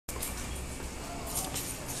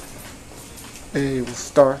We'll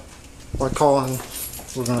start by calling.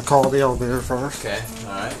 We're going to call the elevator first. Okay,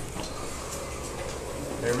 alright.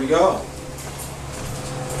 There we go.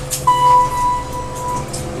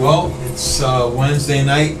 Well, it's Wednesday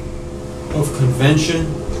night of convention.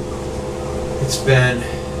 It's been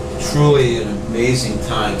truly an amazing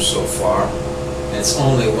time so far. And it's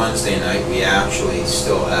only Wednesday night. We actually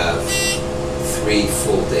still have 3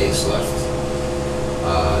 full days left.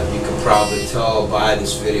 You can probably tell by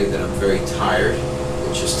this video that I'm very tired,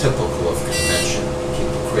 which is typical of convention. Keep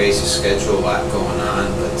a crazy schedule, a lot going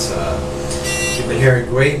on, but you've been hearing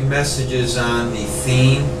great messages on the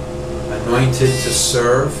theme, Anointed to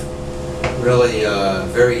Serve. Really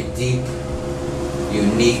very deep,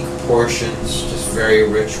 unique portions, just very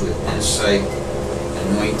rich with insight,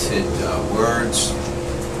 anointed words.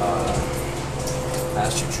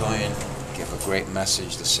 Pastor Julian gave a great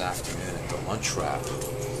message this afternoon at the lunch wrap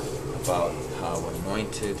about how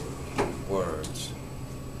anointed words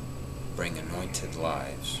bring anointed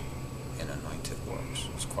lives in anointed works.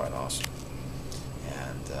 It's quite awesome.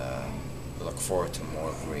 And we look forward to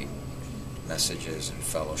more great messages and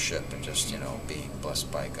fellowship and just, being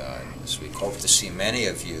blessed by God this week. Hope to see many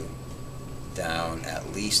of you down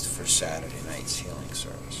at least for Saturday night's healing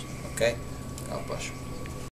service. Okay? God bless you.